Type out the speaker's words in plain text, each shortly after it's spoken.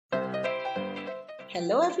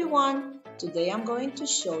Hello everyone! Today I'm going to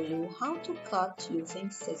show you how to cut using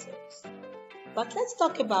scissors. But let's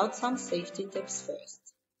talk about some safety tips first.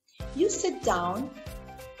 You sit down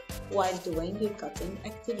while doing your cutting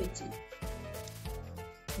activity.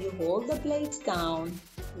 You hold the blades down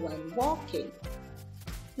when walking.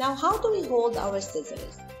 Now how do we hold our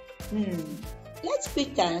scissors? Let's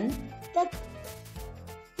pretend that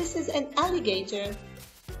this is an alligator.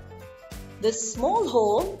 The small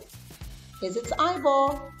hole is its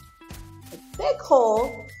eyeball. The big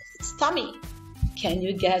hole is its tummy. Can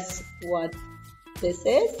you guess what this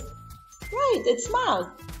is? Right, its mouth.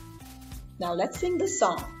 Now let's sing the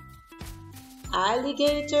song.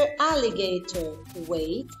 Alligator, alligator,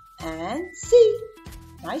 wait and see.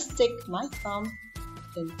 I stick my thumb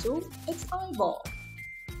into its eyeball.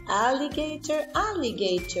 Alligator,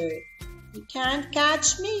 alligator, you can't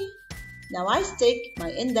catch me. Now I stick my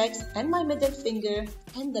index and my middle finger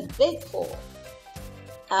in the big hole.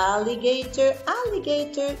 Alligator,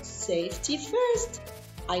 alligator, safety first.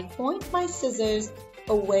 I point my scissors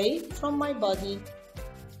away from my body.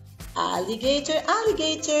 Alligator,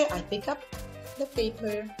 alligator, I pick up the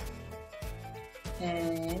paper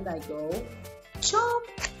and I go chomp,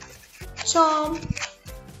 chomp,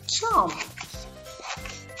 chomp.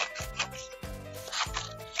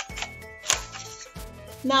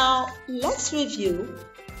 Now let's review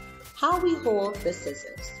how we hold the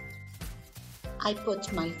scissors. I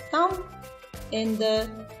put my thumb in the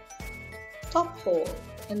top hole,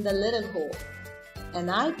 in the little hole,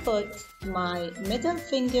 and I put my middle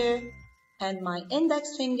finger and my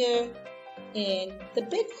index finger in the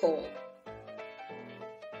big hole.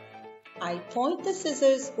 I point the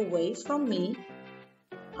scissors away from me.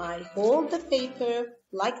 I hold the paper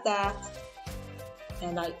like that.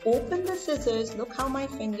 And I open the scissors. Look how my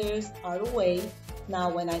fingers are away. Now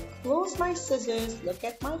when I close my scissors, look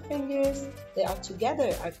at my fingers. They are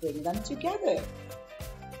together. I bring them together.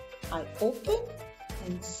 I open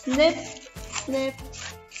and snip, snip,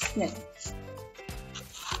 snip.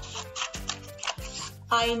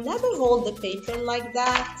 I never hold the paper like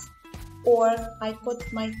that, or I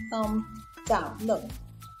put my thumb down. Look.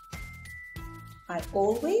 I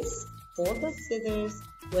always hold the scissors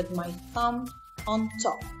with my thumb on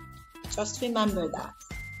top. Just remember that.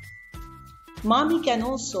 Mommy can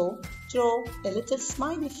also draw a little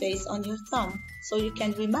smiley face on your thumb so you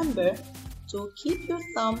can remember to keep your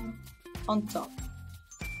thumb on top.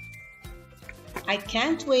 I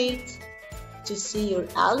can't wait to see your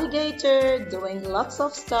alligator doing lots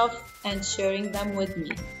of stuff and sharing them with me.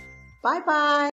 Bye bye.